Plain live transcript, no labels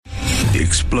The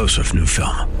explosive new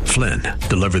film, Flynn,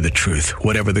 deliver the truth,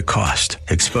 whatever the cost,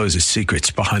 exposes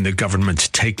secrets behind the government's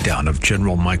takedown of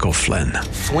General Michael Flynn.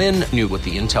 Flynn knew what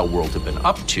the intel world had been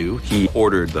up to. He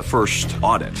ordered the first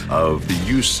audit of the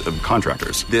use of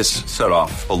contractors. This set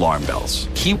off alarm bells.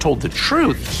 He told the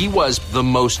truth. He was the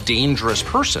most dangerous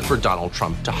person for Donald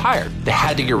Trump to hire. They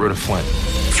had to get rid of Flynn.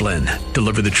 Flynn,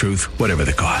 deliver the truth, whatever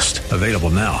the cost. Available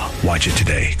now. Watch it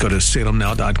today. Go to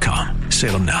salemnow.com.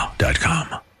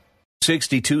 salemnow.com.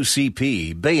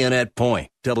 62CP, Bayonet Point,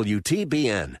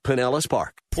 WTBN, Pinellas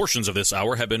Park. Portions of this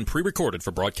hour have been pre-recorded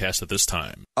for broadcast at this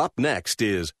time. Up next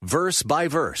is Verse by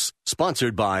Verse,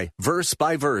 sponsored by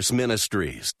Verse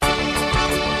Ministries.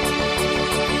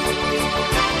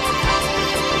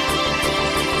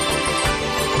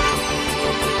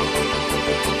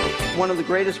 One of the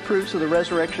greatest proofs of the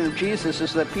resurrection of Jesus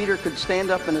is that Peter could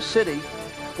stand up in a city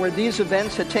where these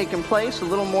events had taken place a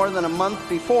little more than a month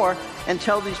before and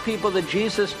tell these people that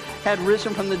Jesus had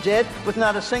risen from the dead with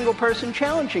not a single person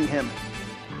challenging him.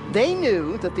 They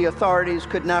knew that the authorities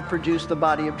could not produce the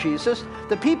body of Jesus.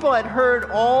 The people had heard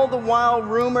all the wild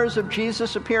rumors of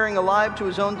Jesus appearing alive to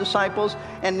his own disciples,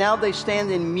 and now they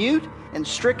stand in mute and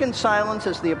stricken silence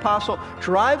as the apostle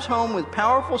drives home with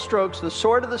powerful strokes the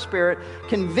sword of the Spirit,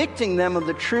 convicting them of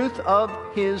the truth of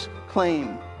his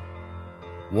claim.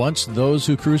 Once those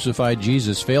who crucified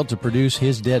Jesus failed to produce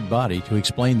his dead body to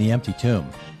explain the empty tomb,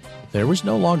 there was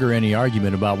no longer any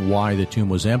argument about why the tomb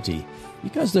was empty,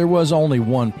 because there was only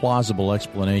one plausible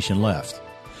explanation left.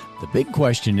 The big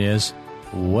question is,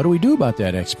 what do we do about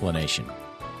that explanation?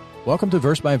 Welcome to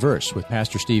Verse by Verse with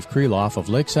Pastor Steve Kreloff of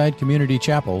Lakeside Community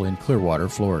Chapel in Clearwater,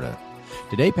 Florida.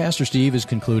 Today, Pastor Steve is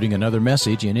concluding another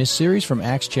message in his series from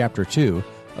Acts chapter 2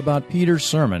 about Peter's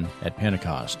sermon at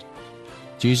Pentecost.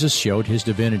 Jesus showed his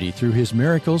divinity through his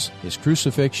miracles, his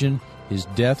crucifixion, his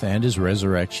death, and his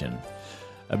resurrection.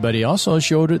 But he also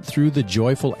showed it through the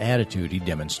joyful attitude he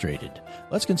demonstrated.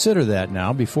 Let's consider that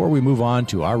now before we move on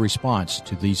to our response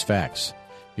to these facts.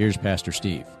 Here's Pastor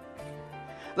Steve.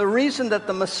 The reason that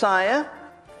the Messiah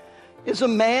is a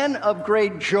man of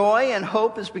great joy and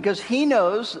hope is because he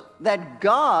knows that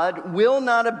God will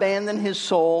not abandon his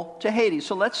soul to Hades.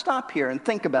 So let's stop here and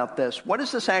think about this. What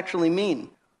does this actually mean?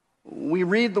 We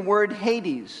read the word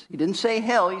Hades. He didn't say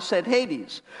hell, he said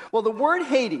Hades. Well, the word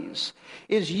Hades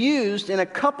is used in a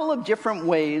couple of different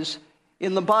ways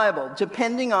in the Bible,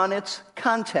 depending on its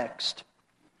context.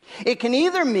 It can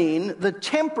either mean the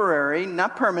temporary,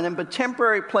 not permanent, but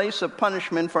temporary place of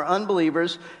punishment for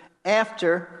unbelievers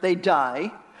after they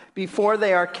die, before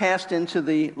they are cast into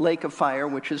the lake of fire,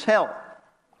 which is hell.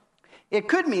 It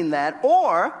could mean that,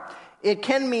 or it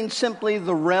can mean simply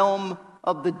the realm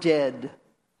of the dead,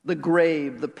 the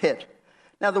grave, the pit.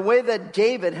 Now, the way that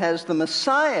David has the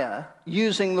Messiah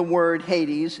using the word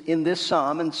Hades in this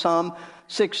psalm, in Psalm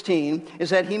 16,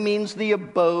 is that he means the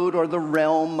abode or the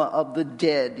realm of the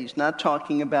dead. He's not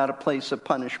talking about a place of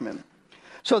punishment.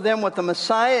 So then what the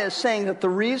Messiah is saying, that the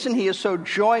reason he is so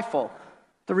joyful,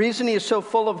 the reason he is so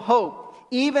full of hope,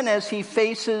 even as he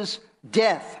faces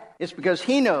death, is because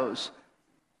he knows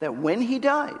that when he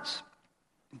dies,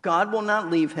 God will not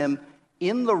leave him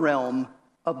in the realm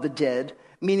of the dead,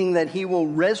 meaning that he will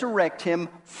resurrect him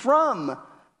from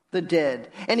the dead.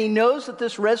 And he knows that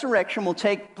this resurrection will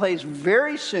take place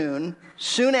very soon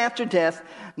after death,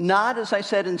 not, as I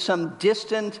said, in some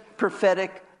distant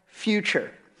prophetic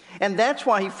future. And that's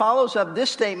why he follows up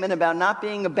this statement about not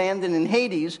being abandoned in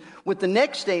Hades with the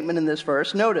next statement in this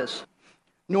verse. Notice,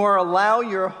 nor allow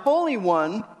your Holy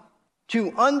One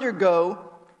to undergo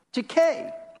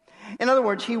decay. In other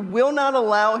words, he will not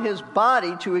allow his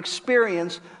body to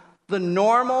experience the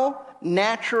normal,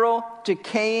 natural,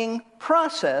 decaying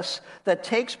process that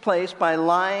takes place by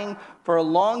lying for a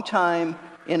long time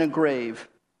in a grave.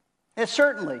 It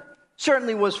certainly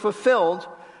was fulfilled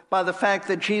by the fact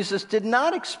that Jesus did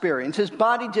not experience, his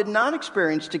body did not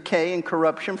experience decay and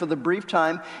corruption for the brief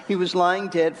time he was lying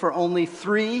dead for only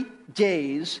 3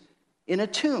 days in a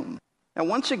tomb. Now,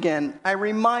 once again, I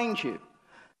remind you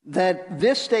that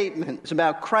this statement is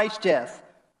about Christ's death.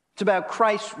 It's about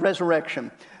Christ's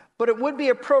resurrection. But it would be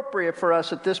appropriate for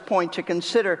us at this point to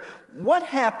consider what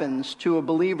happens to a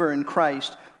believer in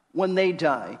Christ when they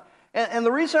die. And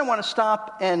the reason I want to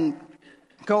stop and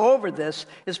go over this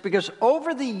is because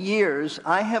over the years,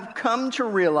 I have come to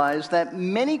realize that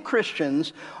many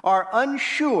Christians are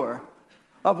unsure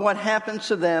of what happens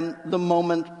to them the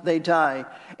moment they die.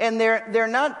 And they're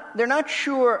not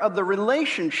sure of the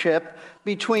relationship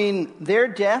between their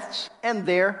deaths and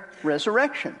their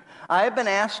resurrection. I have been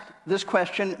asked this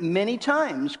question many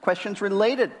times, questions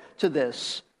related to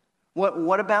this.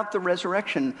 What about the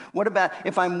resurrection? What about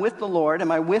if I'm with the Lord?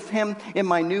 Am I with him in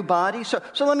my new body? So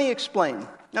let me explain.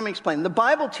 The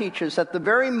Bible teaches that the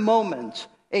very moment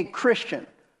a Christian,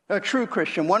 a true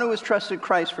Christian, one who has trusted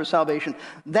Christ for salvation,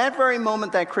 that very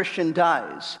moment that Christian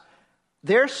dies,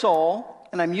 their soul,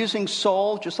 and I'm using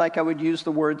soul just like I would use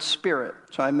the word spirit,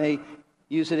 so I may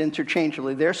use it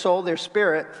interchangeably. Their soul, their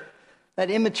spirit,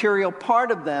 that immaterial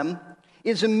part of them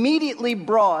is immediately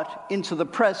brought into the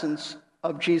presence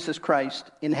of Jesus Christ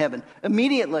in heaven.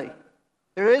 Immediately.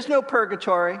 There is no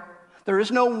purgatory. There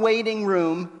is no waiting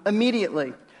room.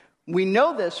 Immediately. We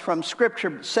know this from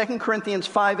Scripture, 2 Corinthians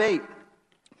 5:8.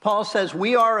 Paul says,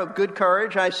 "We are of good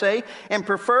courage, I say, and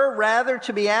prefer rather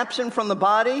to be absent from the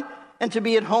body and to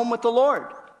be at home with the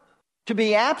Lord." To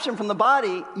be absent from the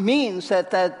body means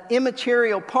that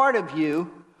immaterial part of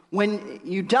you, when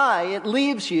you die, it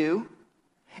leaves you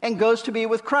and goes to be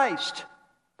with Christ.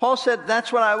 Paul said,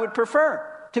 that's what I would prefer,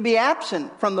 to be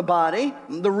absent from the body,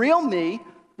 the real me,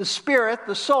 the spirit,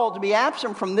 the soul, to be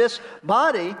absent from this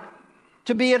body,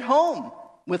 to be at home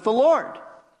with the Lord.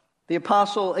 The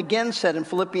apostle again said in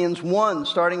Philippians 1,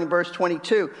 starting in verse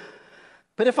 22,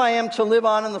 "But if I am to live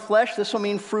on in the flesh, this will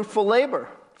mean fruitful labor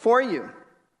for you.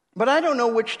 But I don't know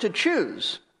which to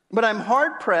choose. But I'm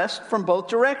hard-pressed from both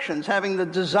directions, having the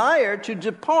desire to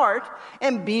depart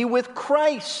and be with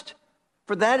Christ.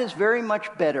 For that is very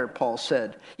much better," Paul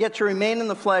said. "Yet to remain in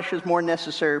the flesh is more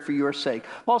necessary for your sake."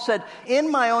 Paul said, in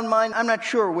my own mind, I'm not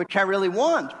sure which I really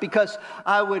want, because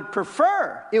I would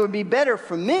prefer, it would be better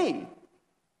for me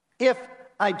if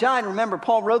I died. Remember,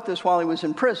 Paul wrote this while he was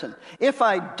in prison. If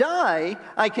I die,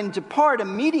 I can depart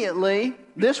immediately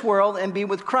this world and be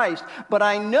with Christ. But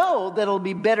I know that it'll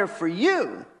be better for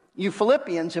you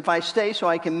Philippians, if I stay so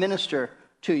I can minister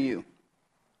to you.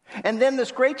 And then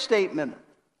this great statement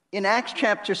in Acts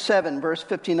chapter 7, verse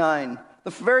 59. The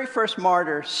very first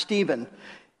martyr, Stephen,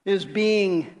 is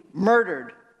being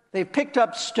murdered. They've picked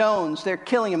up stones. They're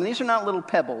killing him. These are not little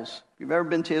pebbles. If you've ever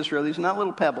been to Israel, these are not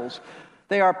little pebbles.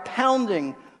 They are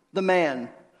pounding the man.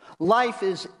 Life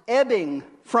is ebbing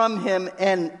from him,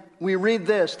 and we read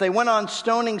this. They went on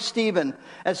stoning Stephen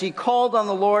as he called on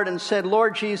the Lord and said,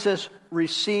 "Lord Jesus,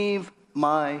 receive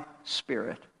my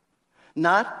spirit."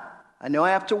 Not, I know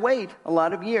I have to wait a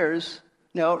lot of years.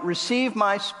 No, receive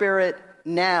my spirit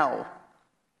now.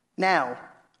 Now.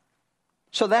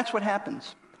 So that's what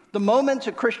happens. The moment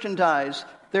a Christian dies,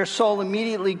 their soul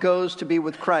immediately goes to be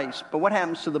with Christ. But what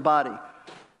happens to the body?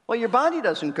 Well, your body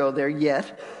doesn't go there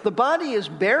yet. The body is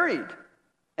buried,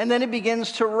 and then it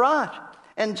begins to rot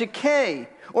and decay,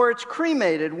 or it's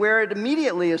cremated, where it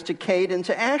immediately is decayed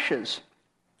into ashes.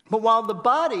 But while the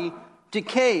body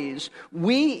decays,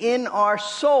 we in our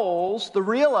souls, the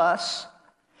real us,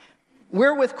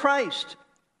 we're with Christ,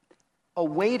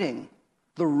 awaiting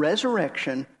the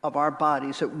resurrection of our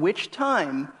bodies, at which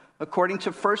time, according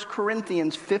to 1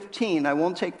 Corinthians 15, I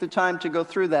won't take the time to go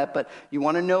through that, but you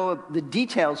want to know the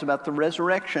details about the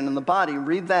resurrection and the body,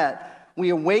 read that. We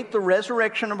await the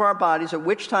resurrection of our bodies, at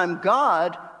which time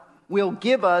God will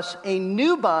give us a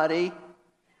new body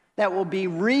that will be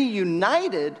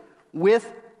reunited with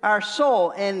our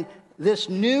soul. And this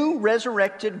new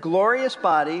resurrected glorious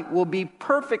body will be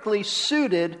perfectly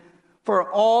suited for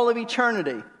all of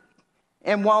eternity.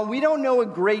 And while we don't know a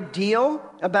great deal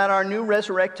about our new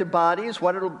resurrected bodies,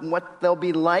 what they'll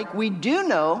be like, we do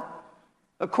know,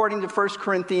 according to 1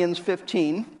 Corinthians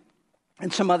 15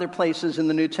 and some other places in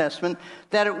the New Testament,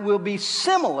 that it will be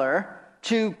similar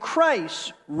to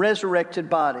Christ's resurrected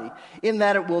body, in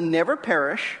that it will never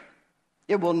perish,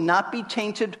 it will not be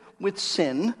tainted with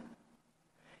sin,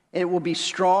 it will be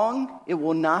strong, it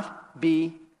will not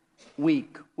be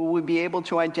weak. Will we be able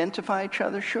to identify each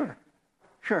other? Sure.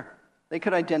 They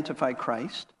could identify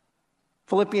Christ.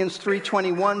 Philippians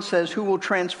 3:21 says, "Who will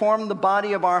transform the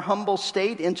body of our humble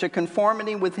state into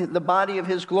conformity with the body of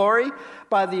his glory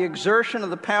by the exertion of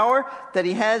the power that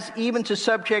he has even to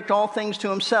subject all things to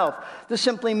himself." This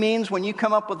simply means when you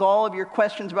come up with all of your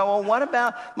questions about, well, what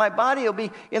about my body? It'll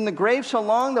be in the grave so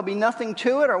long there'll be nothing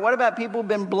to it. Or what about people who've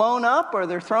been blown up or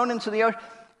they're thrown into the ocean?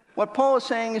 What Paul is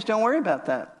saying is, don't worry about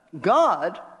that.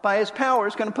 God, by his power,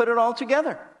 is going to put it all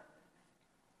together.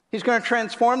 He's going to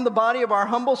transform the body of our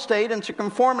humble state into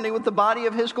conformity with the body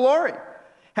of his glory.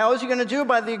 How is he going to do it?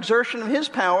 By the exertion of his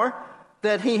power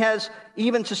that he has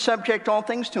even to subject all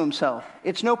things to himself.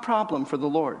 It's no problem for the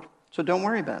Lord, so don't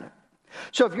worry about it.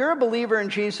 So if you're a believer in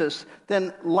Jesus,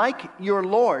 then like your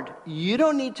Lord, you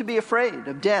don't need to be afraid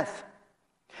of death,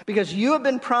 because you have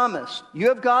been promised, you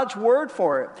have God's word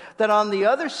for it, that on the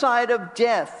other side of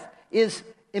death is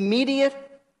immediate,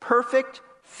 perfect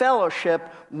fellowship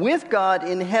with God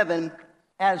in heaven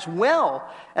as well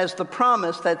as the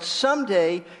promise that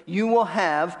someday you will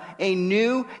have a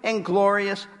new and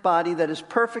glorious body that is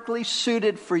perfectly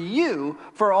suited for you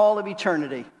for all of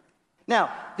eternity.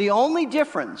 Now, the only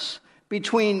difference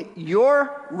between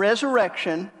your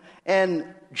resurrection and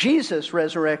Jesus'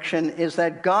 resurrection is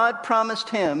that God promised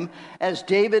him, as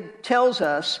David tells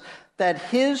us, that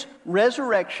his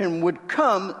resurrection would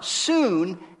come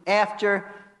soon after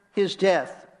his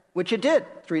death, which it did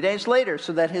 3 days later,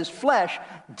 so that his flesh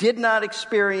did not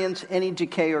experience any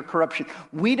decay or corruption.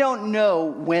 We don't know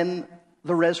when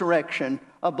the resurrection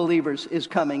of believers is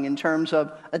coming in terms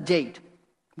of a date.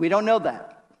 We don't know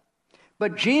that.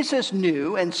 But Jesus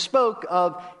knew and spoke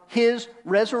of his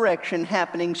resurrection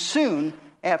happening soon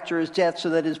after his death so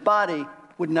that his body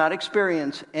would not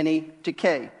experience any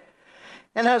decay.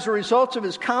 And as a result of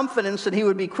his confidence that he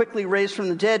would be quickly raised from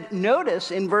the dead,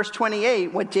 notice in verse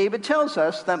 28 what David tells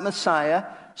us that Messiah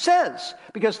says.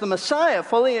 Because the Messiah,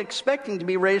 fully expecting to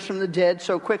be raised from the dead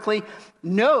so quickly,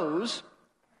 knows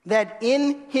that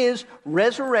in his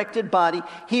resurrected body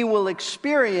he will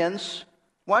experience,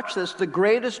 watch this, the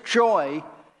greatest joy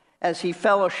as he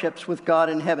fellowships with God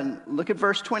in heaven. Look at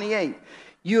verse 28.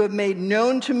 You have made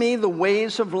known to me the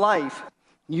ways of life.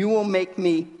 You will make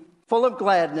me full of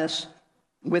gladness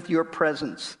with your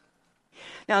presence.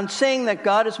 Now, in saying that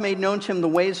God has made known to him the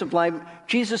ways of life,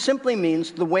 Jesus simply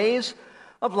means the ways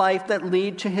of life that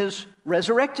lead to his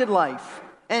resurrected life.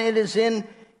 And it is in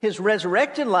his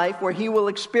resurrected life where he will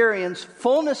experience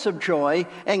fullness of joy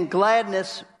and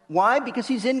gladness. Why? Because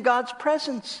he's in God's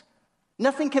presence.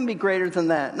 Nothing can be greater than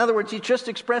that. In other words, he's just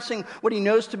expressing what he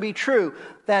knows to be true.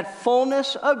 That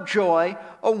fullness of joy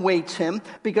awaits him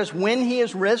because when he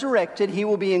is resurrected, he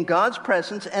will be in God's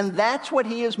presence, and that's what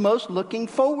he is most looking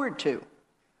forward to.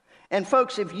 And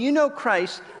folks, if you know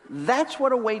Christ, that's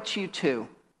what awaits you too.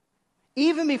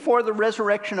 Even before the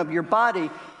resurrection of your body,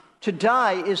 to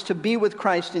die is to be with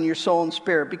Christ in your soul and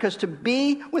spirit, because to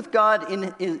be with God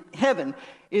in heaven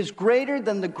is greater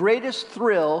than the greatest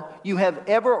thrill you have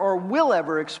ever or will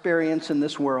ever experience in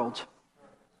this world.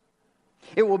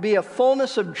 It will be a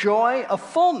fullness of joy, a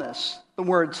fullness, the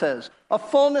word says, a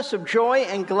fullness of joy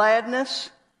and gladness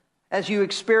as you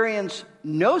experience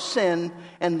no sin,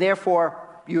 and therefore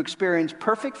you experience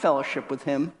perfect fellowship with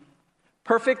him,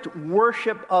 perfect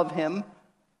worship of him,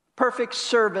 perfect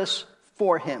service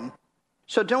for him.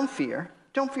 So don't fear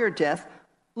death.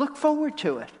 Look forward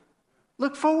to it.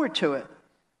 Look forward to it.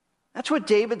 That's what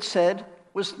David said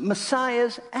was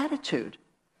Messiah's attitude.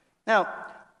 Now,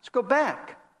 let's go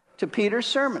back to Peter's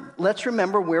sermon. Let's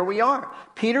remember where we are.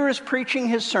 Peter is preaching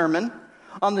his sermon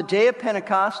on the day of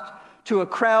Pentecost to a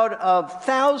crowd of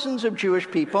thousands of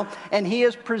Jewish people, and he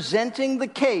is presenting the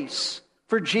case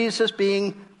for Jesus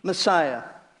being Messiah.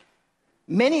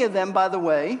 Many of them, by the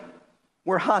way,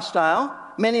 were hostile.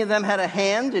 Many of them had a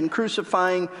hand in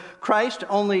crucifying Christ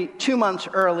only 2 months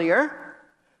earlier.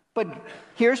 But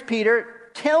here's Peter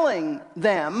telling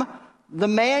them, the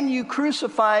man you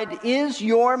crucified is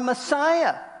your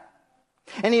Messiah.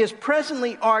 And he is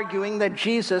presently arguing that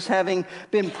Jesus, having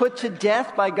been put to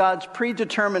death by God's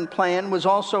predetermined plan, was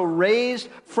also raised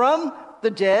from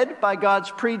the dead by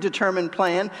God's predetermined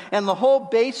plan. And the whole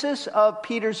basis of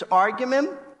Peter's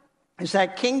argument is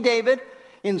that King David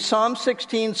in Psalm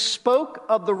 16 spoke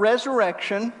of the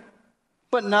resurrection,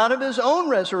 but not of his own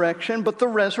resurrection, but the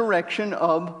resurrection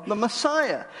of the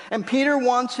Messiah. And Peter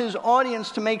wants his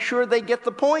audience to make sure they get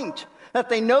the point, that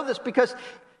they know this, because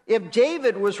if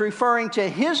David was referring to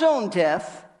his own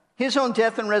death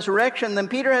and resurrection, then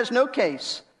Peter has no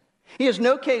case. He has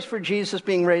no case for Jesus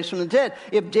being raised from the dead.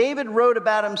 If David wrote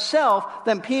about himself,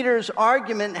 then Peter's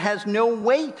argument has no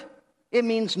weight. It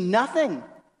means nothing.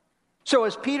 So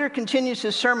as Peter continues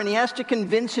his sermon, he has to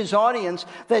convince his audience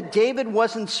that David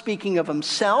wasn't speaking of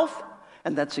himself,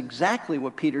 and that's exactly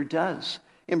what Peter does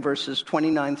in verses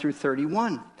 29 through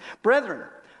 31. Brethren,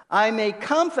 I may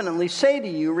confidently say to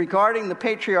you regarding the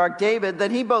patriarch David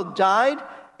that he both died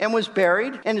and was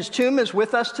buried, and his tomb is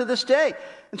with us to this day.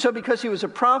 And so because he was a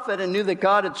prophet and knew that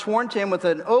God had sworn to him with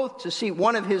an oath to seat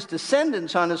one of his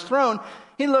descendants on his throne,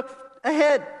 he looked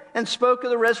ahead and spoke of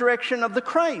the resurrection of the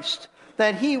Christ,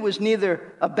 that he was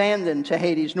neither abandoned to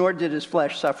Hades, nor did his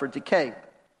flesh suffer decay.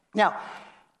 Now,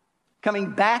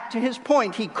 coming back to his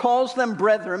point, he calls them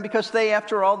brethren because they,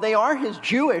 after all, they are his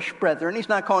Jewish brethren. He's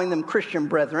not calling them Christian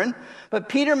brethren. But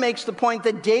Peter makes the point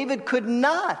that David could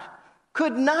not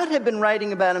have been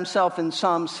writing about himself in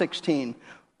Psalm 16.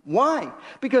 Why?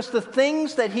 Because the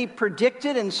things that he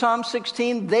predicted in Psalm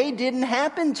 16, they didn't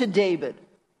happen to David.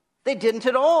 They didn't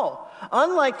at all.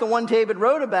 Unlike the one David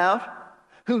wrote about,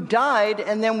 who died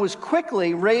and then was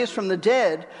quickly raised from the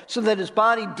dead so that his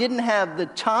body didn't have the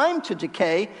time to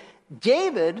decay.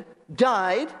 David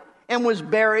died and was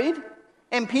buried,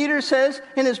 and Peter says,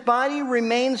 and his body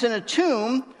remains in a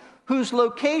tomb whose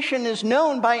location is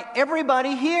known by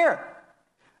everybody here.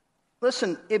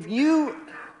 Listen, if you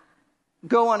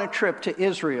go on a trip to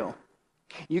Israel,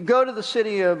 you go to the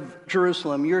city of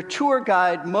Jerusalem, your tour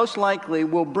guide most likely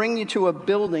will bring you to a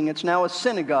building. It's now a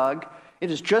synagogue. It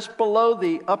is just below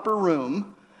the upper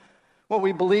room, what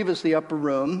we believe is the upper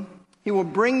room. He will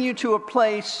bring you to a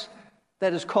place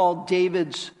that is called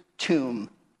David's tomb.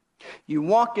 You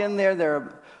walk in there, there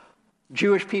are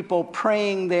Jewish people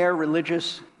praying there,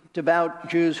 religious, devout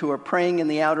Jews who are praying in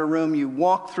the outer room. You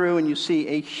walk through and you see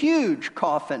a huge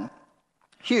coffin,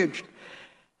 huge.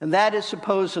 And that is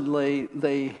supposedly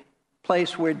the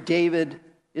place where David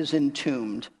is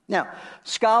entombed. Now,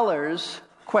 scholars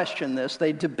question this.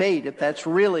 They debate if that's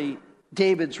really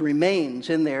David's remains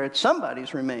in there. It's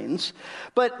somebody's remains.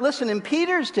 But listen, in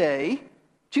Peter's day,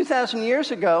 2,000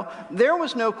 years ago, there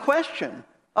was no question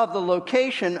of the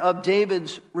location of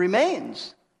David's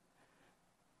remains.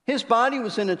 His body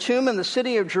was in a tomb in the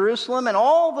city of Jerusalem, and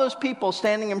all those people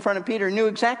standing in front of Peter knew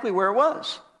exactly where it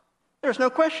was. There's no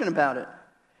question about it.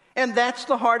 And that's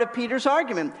the heart of Peter's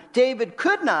argument. David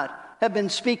could not have been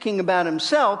speaking about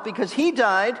himself because he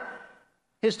died,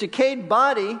 his decayed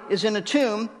body is in a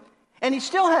tomb, and he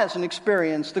still hasn't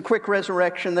experienced the quick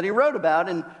resurrection that he wrote about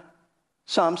in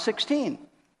Psalm 16.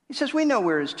 He says, we know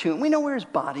where his tomb, we know where his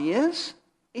body is.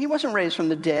 He wasn't raised from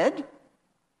the dead.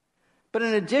 But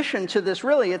in addition to this,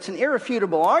 really, it's an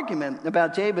irrefutable argument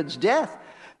about David's death.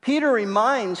 Peter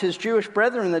reminds his Jewish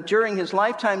brethren that during his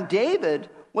lifetime, David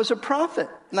was a prophet.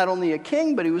 Not only a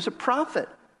king, but he was a prophet.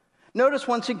 Notice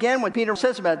once again what Peter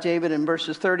says about David in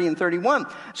verses 30 and 31.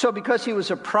 So because he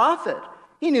was a prophet,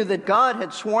 he knew that God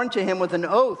had sworn to him with an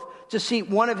oath to seat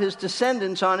one of his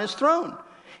descendants on his throne.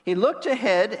 He looked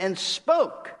ahead and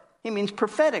spoke. He means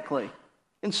prophetically,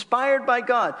 inspired by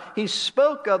God. He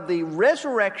spoke of the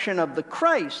resurrection of the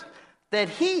Christ, that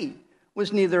he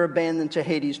was neither abandoned to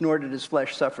Hades nor did his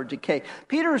flesh suffer decay.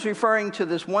 Peter is referring to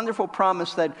this wonderful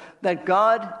promise that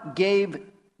God gave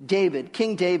David,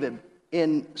 King David,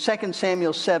 in 2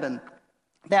 Samuel 7,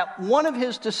 that one of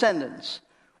his descendants,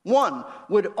 one,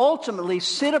 would ultimately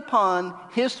sit upon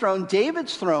his throne,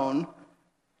 David's throne,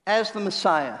 as the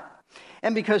Messiah.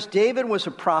 And because David was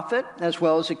a prophet as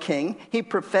well as a king, he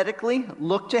prophetically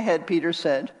looked ahead, Peter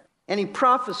said, and he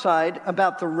prophesied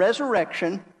about the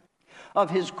resurrection of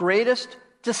his greatest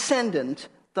descendant,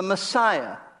 the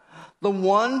Messiah, the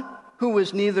one who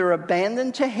was neither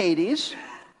abandoned to Hades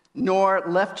nor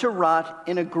left to rot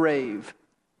in a grave,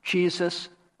 Jesus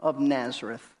of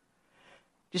Nazareth.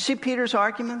 Do you see Peter's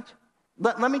argument?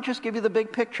 Let me just give you the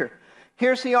big picture.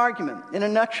 Here's the argument in a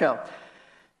nutshell.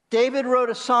 David wrote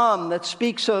a psalm that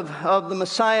speaks of the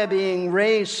Messiah being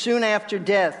raised soon after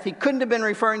death. He couldn't have been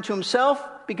referring to himself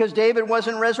because David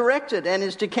wasn't resurrected and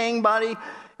his decaying body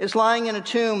is lying in a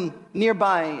tomb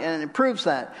nearby, and it proves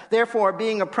that. Therefore,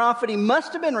 being a prophet, he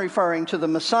must have been referring to the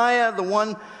Messiah, the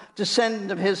one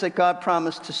descendant of his that God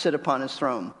promised to sit upon his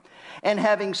throne. And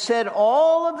having said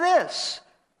all of this,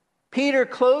 Peter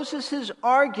closes his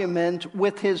argument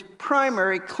with his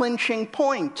primary clinching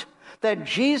point, that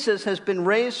Jesus has been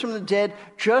raised from the dead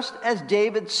just as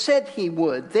David said he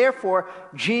would. Therefore,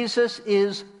 Jesus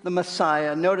is the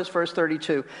Messiah. Notice verse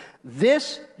 32.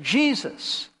 This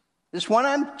Jesus, this one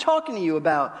I'm talking to you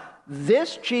about,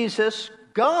 this Jesus,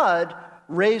 God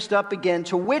raised up again,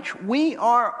 to which we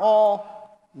are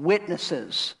all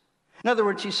witnesses. In other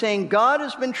words, he's saying God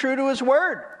has been true to his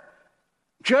word.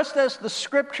 Just as the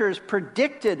scriptures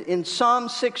predicted in Psalm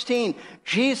 16,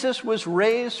 Jesus was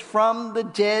raised from the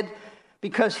dead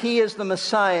because he is the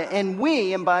Messiah. And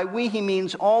we, and by we he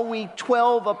means all we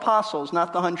 12 apostles,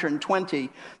 not the 120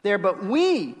 there, but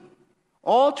we,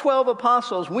 all 12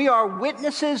 apostles, we are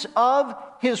witnesses of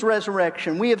his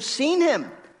resurrection. We have seen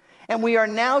him, and we are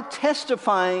now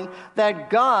testifying that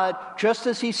God, just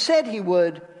as he said he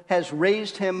would, has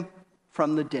raised him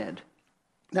from the dead.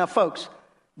 Now, folks,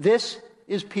 this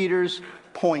is Peter's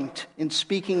point in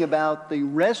speaking about the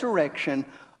resurrection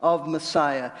of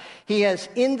Messiah. He has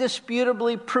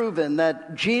indisputably proven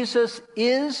that Jesus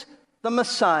is the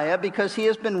Messiah because he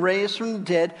has been raised from the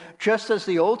dead, just as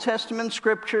the Old Testament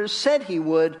scriptures said he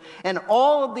would, and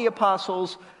all of the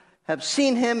apostles have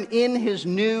seen him in his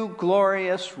new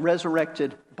glorious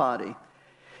resurrected body.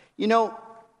 You know,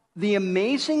 the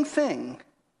amazing thing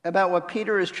about what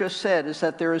Peter has just said is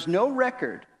that there is no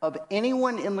record of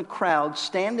anyone in the crowd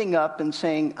standing up and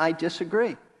saying, I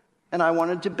disagree, and I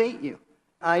want to debate you.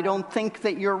 I don't think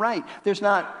that you're right. There's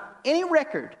not any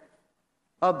record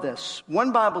of this.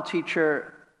 One Bible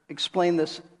teacher explained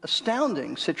this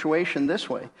astounding situation this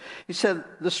way. He said,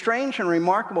 the strange and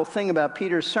remarkable thing about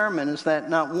Peter's sermon is that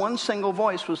not one single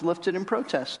voice was lifted in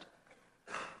protest.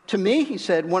 To me, he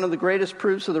said, one of the greatest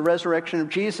proofs of the resurrection of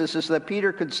Jesus is that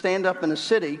Peter could stand up in a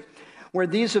city where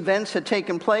these events had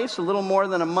taken place a little more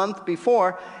than a month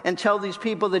before and tell these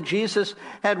people that Jesus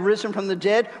had risen from the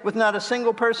dead with not a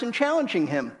single person challenging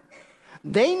him.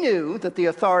 They knew that the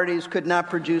authorities could not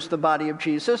produce the body of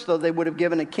Jesus, though they would have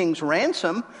given a king's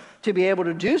ransom to be able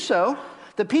to do so.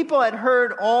 The people had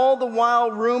heard all the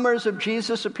wild rumors of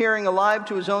Jesus appearing alive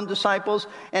to his own disciples,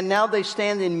 and now they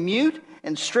stand in mute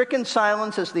and stricken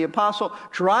silence as the apostle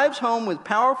drives home with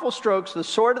powerful strokes the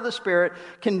sword of the Spirit,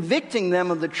 convicting them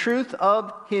of the truth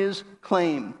of his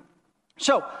claim.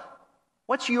 So,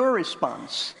 what's your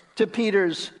response to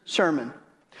Peter's sermon?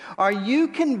 Are you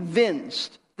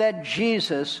convinced that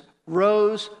Jesus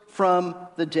rose from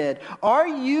the dead? Are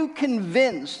you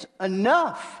convinced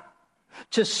enough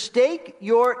to stake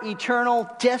your eternal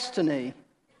destiny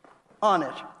on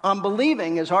it, on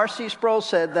believing, as R.C. Sproul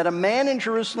said, that a man in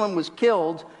Jerusalem was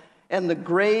killed and the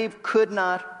grave could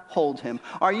not hold him?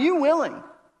 Are you willing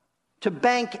to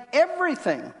bank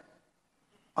everything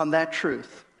on that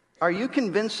truth? Are you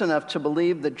convinced enough to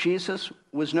believe that Jesus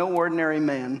was no ordinary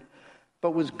man,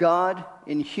 but was God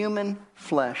in human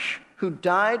flesh, who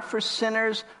died for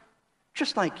sinners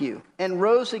just like you, and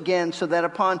rose again so that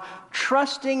upon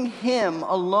trusting him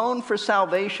alone for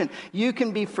salvation, you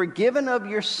can be forgiven of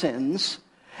your sins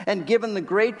and given the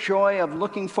great joy of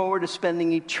looking forward to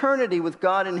spending eternity with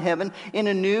God in heaven in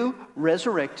a new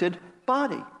resurrected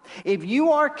body? If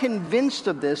you are convinced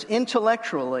of this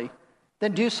intellectually,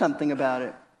 then do something about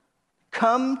it.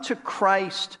 Come to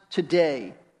Christ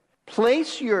today.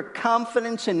 Place your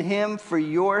confidence in him for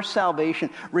your salvation.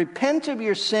 Repent of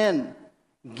your sin.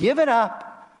 Give it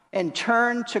up and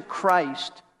turn to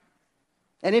Christ.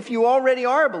 And if you already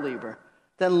are a believer,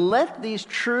 then let these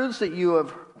truths that you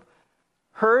have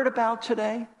heard about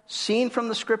today, seen from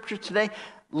the Scripture today,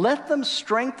 let them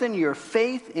strengthen your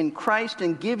faith in Christ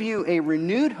and give you a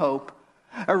renewed hope,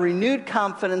 a renewed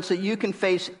confidence that you can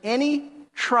face any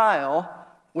trial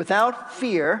without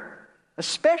fear,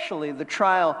 especially the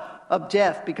trial of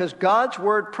death, because God's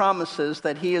word promises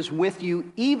that he is with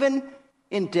you even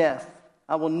in death.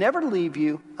 I will never leave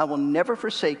you, I will never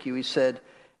forsake you, he said,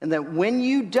 and that when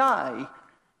you die,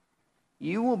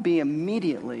 you will be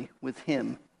immediately with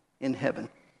him in heaven.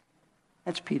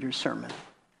 That's Peter's sermon.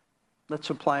 Let's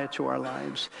apply it to our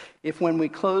lives. If when we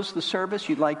close the service,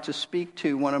 you'd like to speak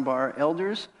to one of our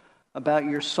elders about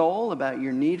your soul, about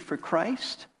your need for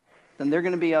Christ, then they're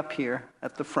going to be up here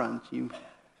at the front. You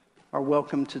are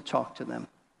welcome to talk to them.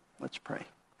 Let's pray.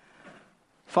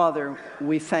 Father,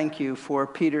 we thank you for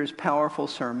Peter's powerful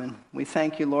sermon. We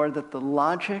thank you, Lord, that the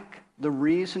logic, the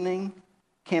reasoning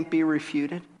can't be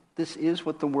refuted. This is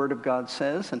what the Word of God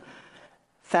says. And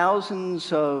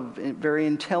thousands of very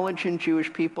intelligent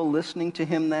Jewish people listening to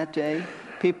him that day,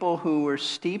 people who were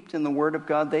steeped in the Word of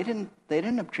God, they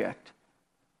didn't object.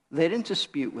 They didn't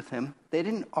dispute with him. They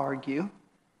didn't argue.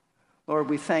 Lord,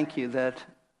 we thank you that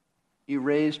you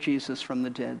raised Jesus from the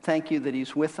dead. Thank you that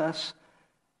he's with us.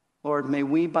 Lord, may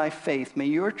we by faith, may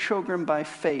your children by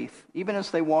faith, even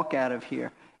as they walk out of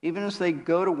here, even as they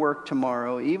go to work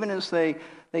tomorrow, even as they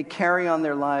carry on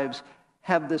their lives,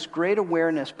 have this great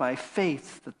awareness by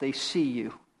faith that they see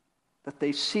you, that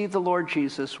they see the Lord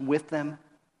Jesus with them,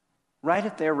 right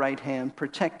at their right hand,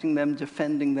 protecting them,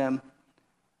 defending them.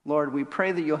 Lord, we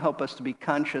pray that you'll help us to be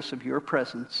conscious of your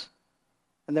presence,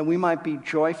 and that we might be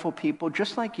joyful people,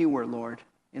 just like you were, Lord,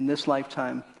 in this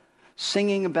lifetime,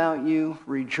 singing about you,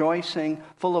 rejoicing,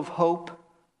 full of hope,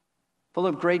 full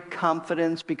of great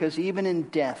confidence, because even in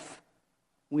death,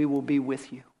 we will be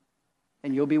with you,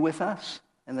 and you'll be with us,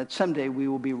 and that someday we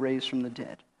will be raised from the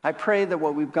dead. I pray that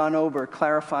what we've gone over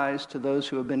clarifies to those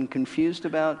who have been confused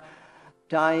about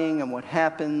dying and what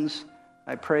happens.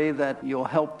 I pray that you'll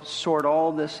help sort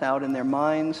all this out in their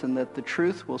minds, and that the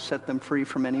truth will set them free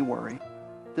from any worry.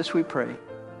 This we pray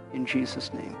in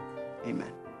Jesus' name.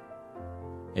 Amen.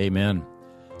 Amen.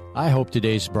 I hope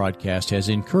today's broadcast has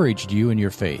encouraged you in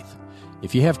your faith.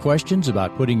 If you have questions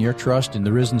about putting your trust in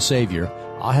the risen Savior,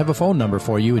 I'll have a phone number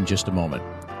for you in just a moment.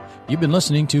 You've been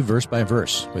listening to Verse by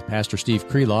Verse with Pastor Steve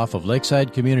Kreloff of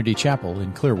Lakeside Community Chapel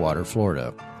in Clearwater,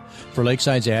 Florida. For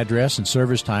Lakeside's address and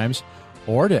service times,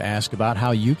 or to ask about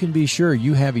how you can be sure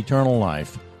you have eternal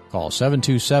life, call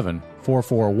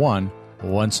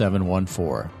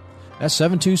 727-441-1714. That's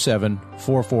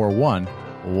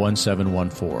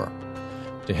 727-441-1714.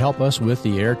 To help us with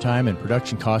the airtime and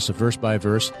production costs of Verse by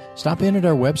Verse, stop in at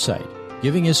our website,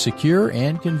 Giving is secure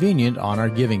and convenient on our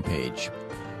giving page.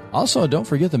 Also, don't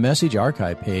forget the Message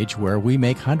Archive page where we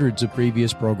make hundreds of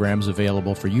previous programs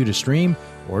available for you to stream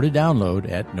or to download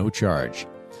at no charge.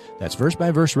 That's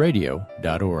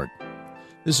versebyverseradio.org.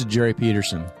 This is Jerry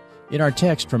Peterson. In our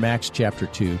text from Acts chapter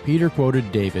 2, Peter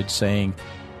quoted David saying,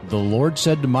 "The Lord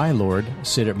said to my Lord,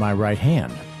 sit at my right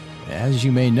hand." As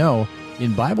you may know,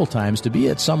 in Bible times, to be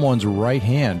at someone's right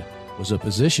hand was a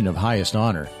position of highest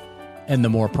honor. And the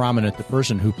more prominent the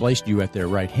person who placed you at their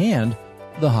right hand,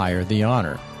 the higher the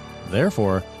honor.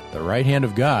 Therefore, the right hand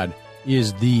of God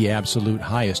is the absolute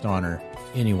highest honor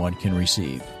anyone can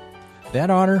receive. That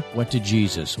honor went to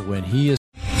Jesus when he is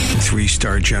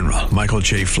 3-star General Michael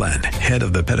J. Flynn, head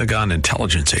of the Pentagon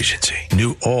Intelligence Agency,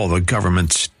 knew all the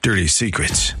government's dirty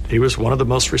secrets. He was one of the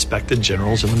most respected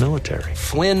generals in the military.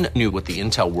 Flynn knew what the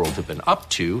intel world had been up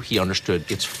to. He understood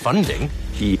its funding.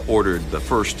 He ordered the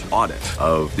first audit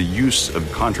of the use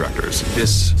of contractors.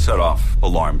 This set off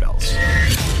alarm bells.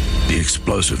 The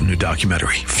explosive new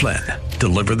documentary, Flynn,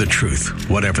 Deliver the Truth,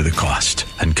 Whatever the Cost,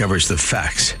 uncovers the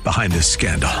facts behind this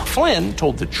scandal. Flynn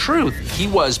told the truth. He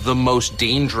was the most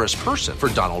dangerous person for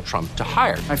Donald Trump to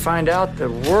hire. I find out the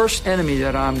worst enemy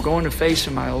that I'm going to face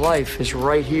in my life is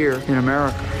right here in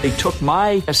America. They took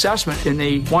my assessment and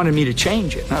they wanted me to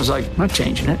change it. And I was like, I'm not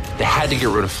changing it. They had to get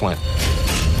rid of Flynn.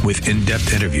 With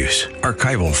in-depth interviews,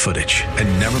 archival footage,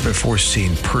 and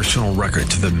never-before-seen personal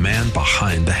records of the man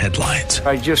behind the headlines.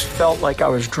 I just felt like I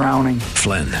was drowning.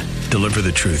 Flynn, Deliver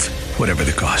the Truth, Whatever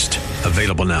the Cost.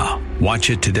 Available now.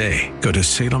 Watch it today. Go to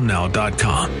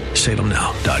salemnow.com.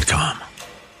 salemnow.com.